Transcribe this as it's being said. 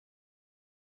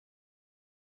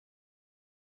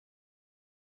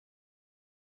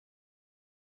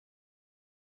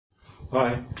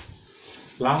Hi,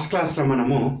 last క్లాస్లో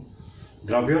మనము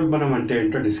ద్రవ్యోల్బణం అంటే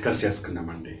ఏంటో డిస్కస్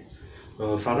చేసుకున్నామండి.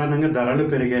 సాధారణంగా ధరలు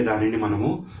పెరిగే దానిని మనము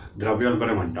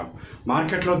ద్రవ్యోల్బణం అంటాం.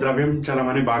 మార్కెట్లో ద్రవ్యం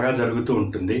చలామణి బాగా జరుగుతూ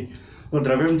ఉంటుంది.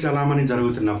 ద్రవ్యం చలామణి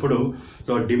జరుగుతున్నప్పుడు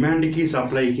డిమాండ్కి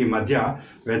సప్లైకి మధ్య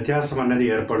వ్యత్యాసం అనేది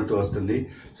ఏర్పడుతూ వస్తుంది.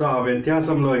 ఆ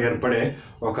వ్యత్యాసంలో ఏర్పడే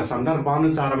ఒక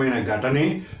సందర్భానుసారమైన ఘటనే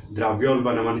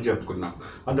ద్రవ్యోల్బణం అని చెప్పుకున్నాం.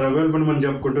 ఆ ద్రవ్యోల్బణం అని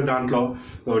చెప్పుకుంటూ దాంట్లో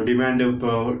డిమాండ్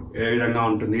ఏ విధంగా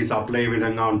ఉంటుంది, సప్లై ఏ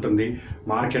విధంగా ఉంటుంది,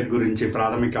 మార్కెట్ గురించి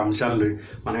ప్రాథమిక అంశాలు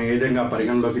మనం ఏ విధంగా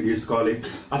పరిగణలోకి తీసుకోవాలి,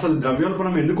 అసలు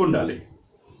ద్రవ్యోల్బణం ఎందుకు ఉండాలి,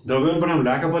 ద్రవ్యోల్బణం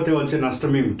లేకపోతే వచ్చే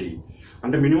నష్టం ఏమిటి,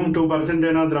 అంటే మినిమం 2%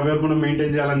 అయినా ద్రవ్యోల్బణం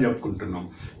మెయింటైన్ చేయాలని చెప్పుకుంటున్నాం.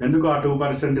 ఎందుకు ఆ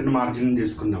 2% మార్జిన్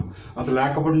తీసుకున్నాం, అసలు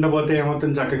లేకుండా పోతే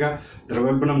ఏమవుతుంది, చక్కగా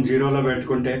ద్రవ్యోల్బణం జీరోలో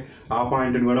పెట్టుకుంటే ఆ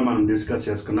పాయింట్ని కూడా మనం డిస్కస్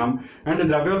చేసుకున్నాం. అండ్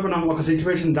ద్రవ్యోల్బణం ఒక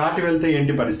సిచ్యువేషన్ దాటి వెళ్తే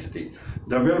ఏంటి పరిస్థితి,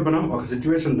 ద్రవ్యోల్బణం ఒక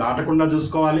సిచ్యువేషన్ దాటకుండా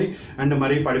చూసుకోవాలి అండ్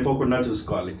మరీ పడిపోకుండా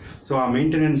చూసుకోవాలి. ఆ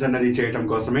మెయింటెనెన్స్ అనేది చేయటం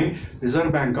కోసమే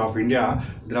రిజర్వ్ బ్యాంక్ ఆఫ్ ఇండియా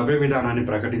ద్రవ్య విధానాన్ని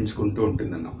ప్రకటించుకుంటూ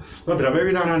ఉంటుందన్నాం. ద్రవ్య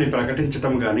విధానాన్ని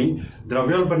ప్రకటించటం కానీ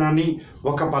ద్రవ్యోల్బణాన్ని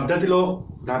ఒక పద్ధతిలో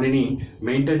దానిని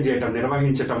మెయింటైన్ చేయటం,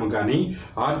 నిర్వహించటం కానీ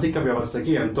ఆర్థిక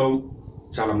వ్యవస్థకి ఎంతో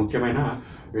చాలా ముఖ్యమైన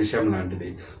విషయం లాంటిది.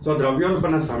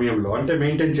 ద్రవ్యోల్బణ సమయంలో అంటే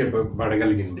మెయింటైన్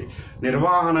చేయబడగలిగింది,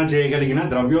 నిర్వహణ చేయగలిగిన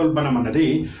ద్రవ్యోల్బణం అన్నది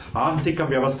ఆర్థిక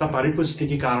వ్యవస్థ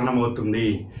పరిపుష్టికి కారణమవుతుంది.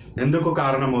 ఎందుకు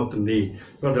కారణమవుతుంది,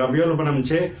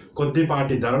 ద్రవ్యోల్బణంచే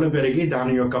కొద్దిపాటి ధరలు పెరిగి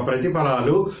దాని యొక్క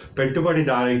ప్రతిఫలాలు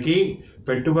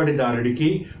పెట్టుబడిదారుడికి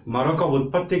మరొక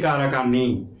ఉత్పత్తి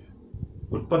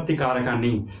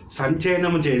కారకాన్ని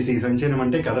సంచయనం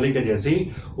అంటే కదలిక చేసి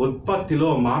ఉత్పత్తిలో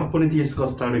మార్పుని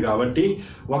తీసుకొస్తాడు. కాబట్టి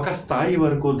ఒక స్థాయి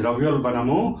వరకు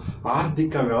ద్రవ్యోల్బణము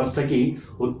ఆర్థిక వ్యవస్థకి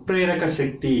ఉత్ప్రేరక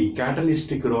శక్తి,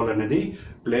 క్యాటలిస్టిక్ రోల్ అనేది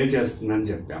ప్లే చేస్తుందని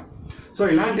చెప్పాం.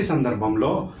 ఇలాంటి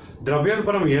సందర్భంలో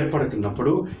ద్రవ్యోల్బణం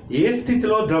ఏర్పడుతున్నప్పుడు ఏ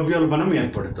స్థితిలో ద్రవ్యోల్బణం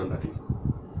ఏర్పడుతున్నది,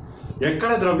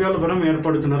 ఎక్కడ ద్రవ్యోల్బణం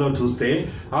ఏర్పడుతున్నదో చూస్తే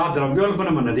ఆ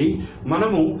ద్రవ్యోల్బణం అన్నది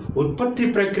మనము ఉత్పత్తి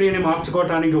ప్రక్రియని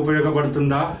మార్చుకోవటానికి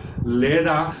ఉపయోగపడుతుందా,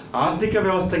 లేదా ఆర్థిక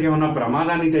వ్యవస్థకి ఏమైనా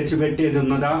ప్రమాదాన్ని తెచ్చిపెట్టేది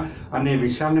ఉన్నదా అనే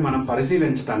విషయాన్ని మనం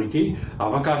పరిశీలించడానికి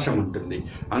అవకాశం ఉంటుంది.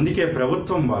 అందుకే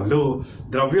ప్రభుత్వం వాళ్ళు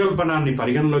ద్రవ్యోల్బణాన్ని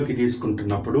పరిగణలోకి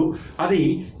తీసుకుంటున్నప్పుడు అది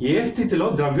ఏ స్థితిలో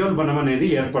ద్రవ్యోల్బణం అనేది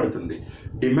ఏర్పడుతుంది,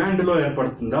 డిమాండ్లో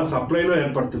ఏర్పడుతుందా, సప్లైలో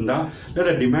ఏర్పడుతుందా,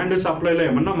 లేదా డిమాండ్ సప్లైలో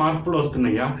ఏమన్నా మార్పులు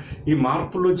వస్తున్నాయా, ఈ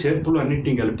మార్పులు చేర్పులు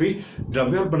అన్నింటినీ కలిపి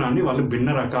ద్రవ్యోల్బణాన్ని వాళ్ళు భిన్న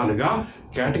రకాలుగా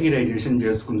కేటగిరైజేషన్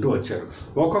చేసుకుంటూ వచ్చారు.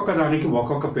 ఒక్కొక్క దానికి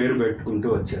ఒక్కొక్క పేరు పెట్టుకుంటూ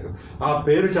వచ్చారు. ఆ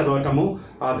పేరు చదవటము,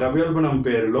 ఆ ద్రవ్యోల్బణం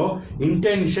పేరులో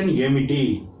ఇంటెన్షన్ ఏమిటి,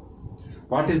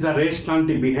 what is the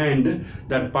rationality behind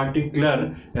that particular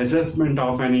assessment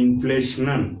of an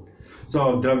inflation.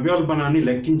 ద్రవ్యోల్బణాన్ని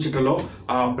లెక్కించటంలో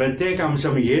ఆ ప్రత్యేక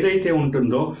అంశం ఏదైతే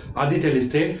ఉంటుందో అది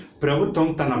తెలిస్తే ప్రభుత్వం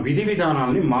తన విధి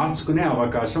విధానాల్ని మార్చుకునే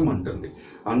అవకాశం ఉంటుంది.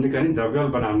 అందుకని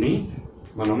ద్రవ్యోల్బణాన్ని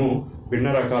మనము భిన్న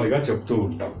రకాలుగా చెప్తూ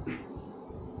ఉంటాం.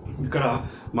 ఇక్కడ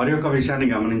మరి ఒక విషయాన్ని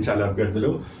గమనించాలి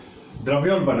అభ్యర్థులు,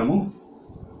 ద్రవ్యోల్బణము,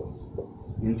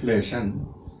 ఇన్ఫ్లేషన్,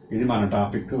 ఇది మన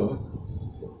టాపిక్.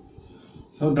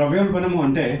 ద్రవ్యోల్బణము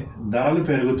అంటే ధరలు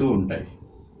పెరుగుతుంటాయి.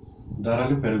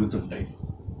 ధరలు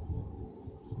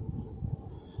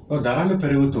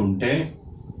పెరుగుతుంటే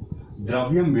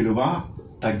ద్రవ్యం విలువ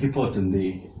తగ్గిపోతుంది,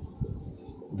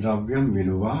 ద్రవ్యం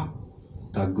విలువ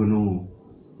తగ్గును.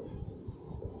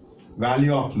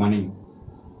 వాల్యూ ఆఫ్ మనీ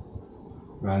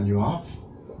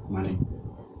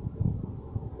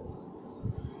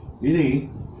ఇది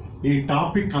ఈ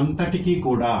టాపిక్ అంతటికీ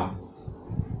కూడా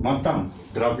మొత్తం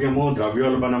ద్రవ్యము,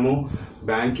 ద్రవ్యోల్బణము,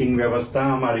 బ్యాంకింగ్ వ్యవస్థ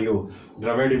మరియు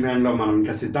ద్రవ్య డిమాండ్లో మనం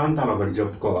ఇంకా సిద్ధాంతాలు ఒకటి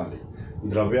చెప్పుకోవాలి,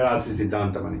 ద్రవ్యరాశి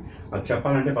సిద్ధాంతం అని. అది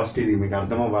చెప్పాలంటే ఫస్ట్ ఇది మీకు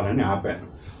అర్థం అవ్వాలని ఆపాను.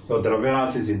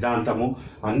 ద్రవ్యరాశి సిద్ధాంతము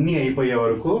అన్నీ అయిపోయే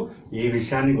వరకు ఈ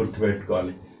విషయాన్ని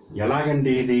గుర్తుపెట్టుకోవాలి.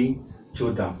 ఎలాగంటే ఇది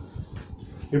చూద్దాం.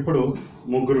 ఇప్పుడు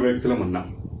ముగ్గురు వ్యక్తులం ఉన్నాం.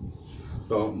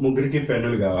 ముగ్గురికి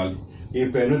పెన్నులు కావాలి. ఈ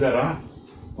పెన్ను ధర,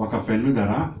 ఒక పెన్ను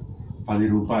ధర 10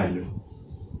 రూపాయలు.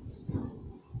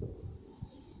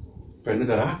 పెన్ను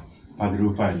ధర 10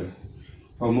 రూపాయలు.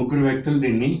 ముగ్గురు వ్యక్తులు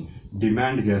దీన్ని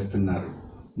డిమాండ్ చేస్తున్నారు.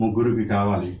 ముగ్గురికి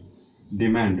కావాలి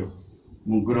డిమాండ్.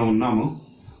 ముగ్గురు ఉన్నాము,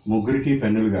 ముగ్గురికి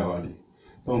పెన్నులు కావాలి.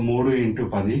 3 ×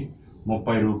 10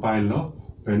 30 రూపాయల్లో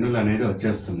పెన్నులు అనేది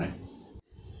వచ్చేస్తున్నాయి.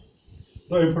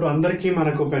 ఇప్పుడు అందరికీ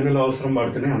మనకు పెన్నులు అవసరం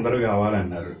పడుతున్నాయి, అందరూ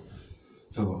కావాలన్నారు.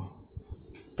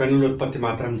 పెన్నుల ఉత్పత్తి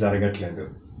మాత్రం జరగట్లేదు.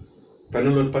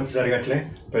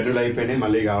 పెన్నులు అయిపోయినాయి,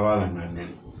 మళ్ళీ కావాలన్నాను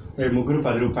నేను. ముగ్గురు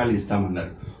 10 రూపాయలు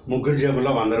ఇస్తామన్నారు. ముగ్గురు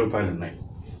జేబుల్లో 100 రూపాయలు ఉన్నాయి.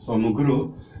 ముగ్గురు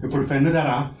ఇప్పుడు పెన్ను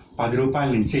ధర 10 రూపాయల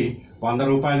నుంచి 100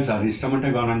 రూపాయలు సార్, ఇష్టం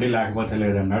అంటే కొనండి లేకపోతే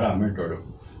లేదన్నాడు అమ్మేటోడు.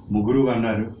 ముగ్గురు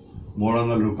అన్నారు,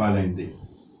 300 రూపాయలు అయింది.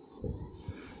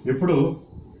 ఇప్పుడు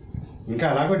ఇంకా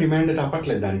అలాగో డిమాండ్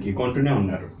తప్పట్లేదు, దానికి కొంటూనే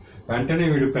ఉన్నారు. వెంటనే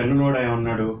వీడు పెన్నులోడ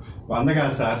ఏమన్నాడు, 100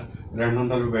 కాదు సార్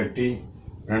 200 పెట్టి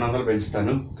 200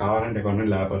 పెంచుతాను, కావాలంటే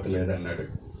కొనండి లేకపోతే లేదన్నాడు.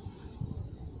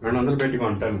 200 పెట్టి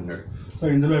కొంటాను అన్నాడు. సో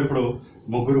ఇందులో ఇప్పుడు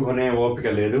ముగ్గురు కొనే ఓపిక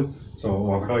లేదు. సో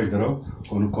ఒకటో ఇద్దరో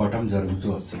కొనుక్కోవటం జరుగుతూ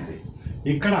వస్తుంది.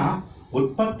 ఇక్కడ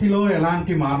ఉత్పత్తిలో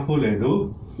ఎలాంటి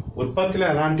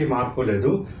మార్పు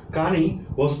లేదు, కానీ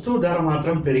వస్తువు ధర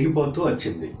మాత్రం పెరిగిపోతూ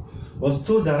వచ్చింది.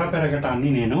 వస్తువు ధర పెరగటాన్ని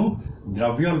నేను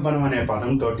ద్రవ్యోల్బణం అనే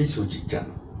పదంతో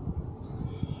సూచించాను.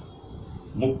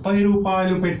 30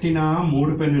 రూపాయలు పెట్టిన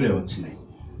 3 పెన్నులే వచ్చినాయి.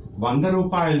 100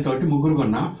 రూపాయలతోటి ముగ్గురు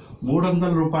కొన్నా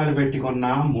 300 రూపాయలు పెట్టి కొన్న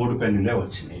 3 పెన్నులే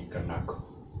వచ్చినాయి ఇక్కడ నాకు.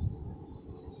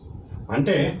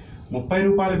 అంటే 30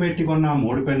 రూపాయలు పెట్టి కొన్న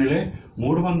 3 పెన్నులే,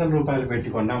 300 రూపాయలు పెట్టి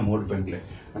కొన్న 3 పెన్నులే.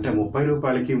 అంటే 30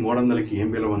 రూపాయలకి 300కి ఏం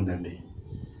విలువ ఉందండి?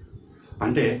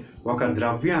 అంటే ఒక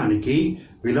ద్రవ్యానికి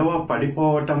విలువ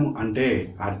పడిపోవటం అంటే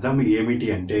అర్థం ఏమిటి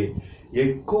అంటే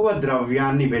ఎక్కువ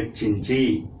ద్రవ్యాన్ని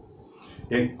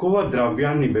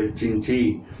వెచ్చించి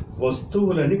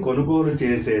వస్తువులని కొనుగోలు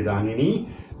చేసేదానిని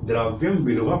ద్రవ్యం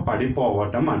విలువ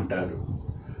పడిపోవటం అంటారు.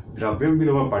 ద్రవ్యం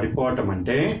విలువ పడిపోవటం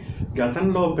అంటే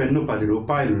గతంలో పెన్ను 10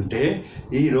 రూపాయలుంటే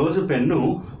ఈరోజు పెన్ను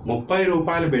 30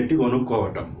 రూపాయలు పెట్టి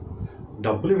కొనుక్కోవటం.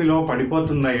 డబ్బులు విలువ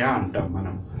పడిపోతుందయ్యా అంటాం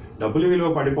మనం. డబ్బులు విలువ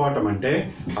పడిపోవటం అంటే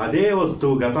అదే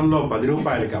వస్తువు గతంలో 10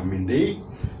 రూపాయలకి అమ్మింది,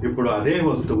 ఇప్పుడు అదే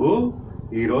వస్తువు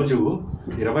ఈరోజు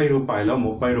 20 రూపాయలు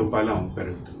 30 రూపాయలు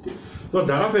పెరుగుతుంది. సో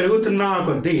ధర పెరుగుతున్న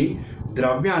కొద్దీ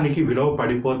ద్రవ్యానికి విలువ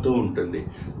పడిపోతూ ఉంటుంది.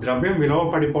 ద్రవ్యం విలువ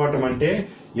పడిపోవటం అంటే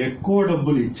ఎక్కువ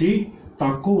డబ్బులు ఇచ్చి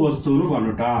తక్కువ వస్తువులు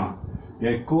కొనుట.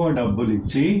 ఎక్కువ డబ్బులు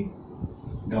ఇచ్చి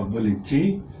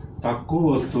తక్కువ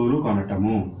వస్తువులు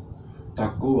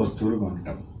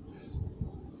కొనటం.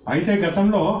 అయితే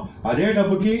గతంలో అదే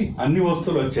డబ్బుకి అన్ని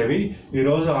వస్తువులు వచ్చేవి,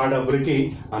 ఈరోజు ఆ డబ్బులకి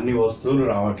అన్ని వస్తువులు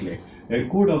రావట్లే.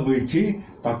 ఎక్కువ డబ్బు ఇచ్చి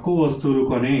తక్కువ వస్తువులు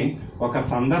కొనే ఒక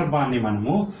సందర్భాన్ని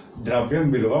మనము ద్రవ్యం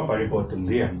విలువ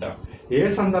పడిపోతుంది అంటాం. ఏ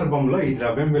సందర్భంలో ఈ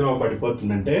ద్రవ్యం విలువ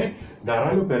పడిపోతుందంటే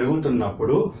ధరలు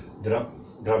పెరుగుతున్నప్పుడు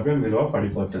ద్రవ్యం విలువ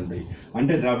పడిపోతుంది.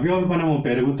 అంటే ద్రవ్యోల్బణము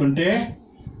పెరుగుతుంటే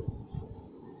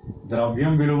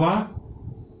ద్రవ్యం విలువ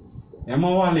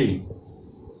ఏమవ్వాలి?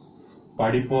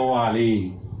 పడిపోవాలి.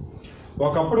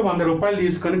 ఒకప్పుడు 100 రూపాయలు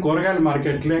తీసుకొని కూరగాయల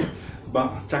మార్కెట్లో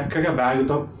చక్కగా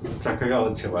బ్యాగుతో చక్కగా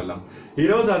వచ్చేవాళ్ళం.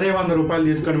 ఈరోజు అదే 100 రూపాయలు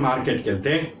తీసుకొని మార్కెట్కి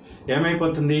వెళ్తే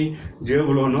ఏమైపోతుంది?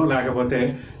 జేబులోనో లేకపోతే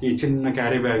ఈ చిన్న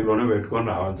క్యారీ బ్యాగ్లోనో పెట్టుకొని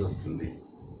రావాల్సి వస్తుంది.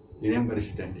 ఇదేం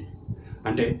పరిస్థితి అండి?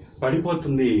 అంటే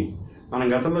పడిపోతుంది. మనం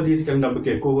గతంలో తీసుకెళ్ళిన డబ్బుకి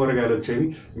ఎక్కువ కూరగాయలు వచ్చేవి,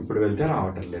 ఇప్పుడు వెళ్తే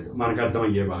రావటం లేదు. మనకు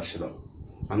అర్థమయ్యే భాషలో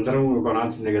అందరం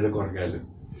కొనాల్సిందే కదా కూరగాయలు.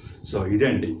 సో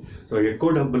ఇదండి. సో ఎక్కువ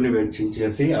డబ్బుల్ని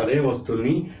వెచ్చించేసి అదే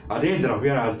వస్తువుల్ని అదే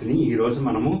ద్రవ్యరాశిని ఈరోజు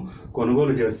మనము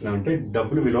కొనుగోలు చేస్తున్నామంటే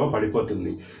డబ్బులు విలువ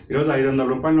పడిపోతుంది. ఈరోజు 500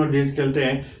 రూపాయల నోట్ తీసుకెళ్తే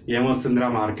ఏమొస్తుందిరా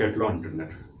మార్కెట్లో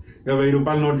అంటున్నారు. 1000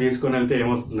 రూపాయల నోట్ తీసుకొని వెళ్తే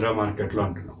ఏమొస్తుందిరా మార్కెట్లో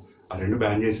అంటున్నాం. ఆ రెండు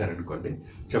బ్యాన్ చేశారనుకోండి,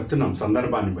 చెప్తున్నాం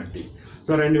సందర్భాన్ని బట్టి.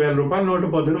 సో 2000 రూపాయల నోటు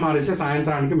పొద్దున మారేస్తే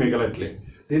సాయంత్రానికి మిగలట్లే.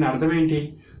 దీని అర్థం ఏంటి?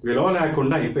 విలువ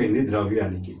లేకుండా అయిపోయింది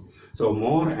ద్రవ్యానికి. So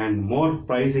more and more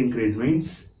price increase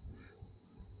means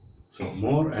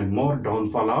more and more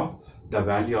downfall of the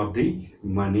value of the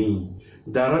money.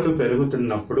 ధరలు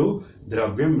పెరుగుతున్నప్పుడు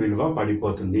ద్రవ్యం విలువ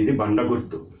పడిపోతుంది. ఇది బండ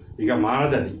గుర్తు, ఇక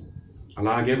మారదది,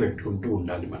 అలాగే పెట్టుకుంటూ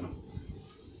ఉండాలి మనం.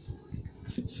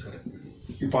 సరే,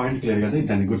 ఈ పాయింట్ క్లియర్ కదా?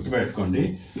 దాన్ని గుర్తుపెట్టుకోండి,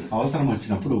 అవసరం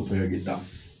వచ్చినప్పుడు ఉపయోగిద్దాం.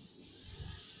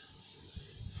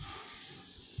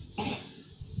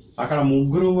 అక్కడ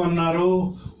ముగ్గురు ఉన్నారు,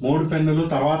 3 పెన్నులు,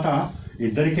 తర్వాత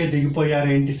ఇద్దరికే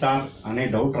దిగిపోయారేంటి సార్ అనే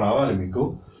డౌట్ రావాలి మీకు.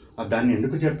 దాన్ని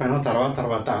ఎందుకు చెప్పానో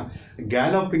తర్వాత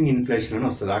గ్యాలోపింగ్ ఇన్ఫ్లేషన్ అని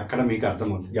వస్తుంది, అక్కడ మీకు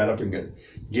అర్థమవుతుంది. గ్యాలోపింగ్ అది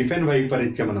గిఫెన్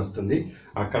వైపరీత్యం అని వస్తుంది,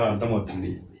 అక్కడ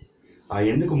అర్థమవుతుంది.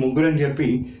 ఎందుకు ముగ్గురు అని చెప్పి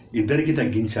ఇద్దరికి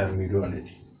తగ్గించారు మీరు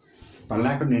అనేది. పని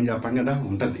లేకుండా నేను చెప్పాను కదా,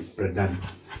 ఉంటుంది ప్రధాని.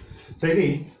 సో ఇది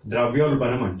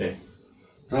ద్రవ్యోల్బణం అంటే.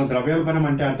 సో ద్రవ్యోల్బణం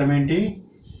అంటే అర్థం ఏంటి?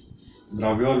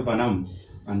 ద్రవ్యోల్బణం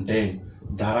అంటే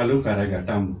ధరలు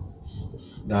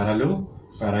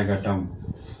పెరగటం.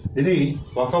 ఇది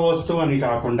ఒక వస్తువు అని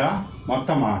కాకుండా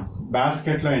మొత్తం ఆ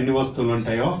బాస్కెట్లో ఎన్ని వస్తువులు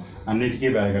ఉంటాయో అన్నిటికీ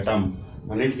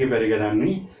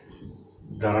పెరిగేదాన్ని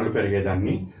ధరలు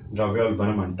పెరిగేదాన్ని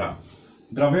ద్రవ్యోల్బణం అంట.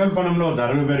 ద్రవ్యోల్బణంలో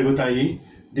ధరలు పెరుగుతాయి.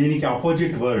 దీనికి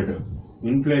అపోజిట్ వర్డ్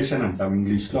ఇన్ఫ్లేషన్ అంటాం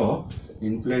ఇంగ్లీష్లో.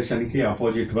 ఇన్ఫ్లేషన్కి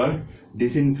అపోజిట్ వర్డ్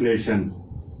డిస్ఇన్ఫ్లేషన్.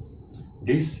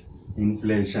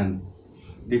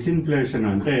 డిస్ఇన్ఫ్లేషన్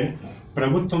అంటే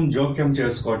ప్రభుత్వం జోక్యం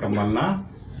చేసుకోవటం వలన,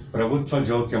 ప్రభుత్వ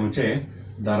జోక్యంచే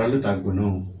ధరలు తగ్గును.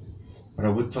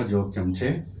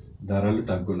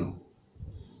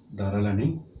 ధరలని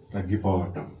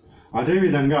తగ్గిపోవటం.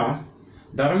 అదేవిధంగా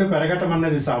ధరలు పెరగటం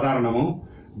అన్నది సాధారణము.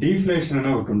 డీఫ్లేషన్ అని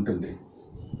ఒకటి ఉంటుంది.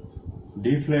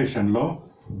 డీఫ్లేషన్లో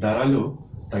ధరలు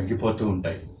తగ్గిపోతూ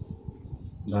ఉంటాయి,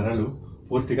 ధరలు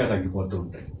పూర్తిగా తగ్గిపోతూ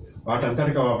ఉంటాయి.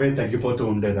 వాటంతటికి అవే తగ్గిపోతూ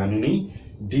ఉండే దానిని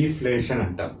డీఫ్లేషన్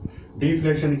అంటారు.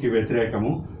 డీఫ్లేషన్కి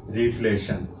వ్యతిరేకము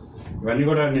రీఫ్లేషన్. ఇవన్నీ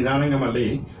కూడా నిదానంగా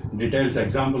మళ్ళీ డీటెయిల్స్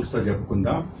ఎగ్జాంపుల్స్తో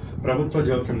చెప్పుకుందాం. ప్రభుత్వ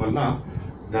జోక్యం వల్ల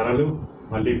ధరలు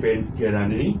మళ్ళీ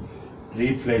పెరిగేదానిని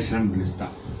రీఫ్లేషన్ అని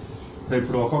పిలుస్తాం. సో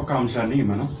ఇప్పుడు ఒక్కొక్క అంశాన్ని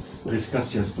మనం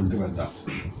డిస్కస్ చేసుకుంటూ వెళ్దాం.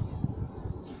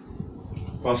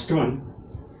 ఫస్ట్ వన్,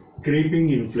 క్రీపింగ్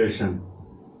ఇన్ఫ్లేషన్,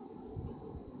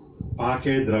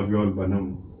 పాకే ద్రవ్యోల్బణం.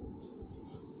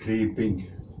 Creeping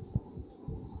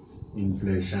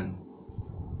inflation.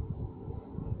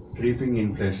 క్రీపింగ్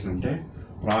ఇన్ఫ్లేషన్ అంటే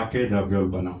పాకే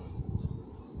ద్రవ్యోల్బణం.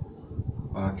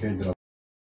 పాకే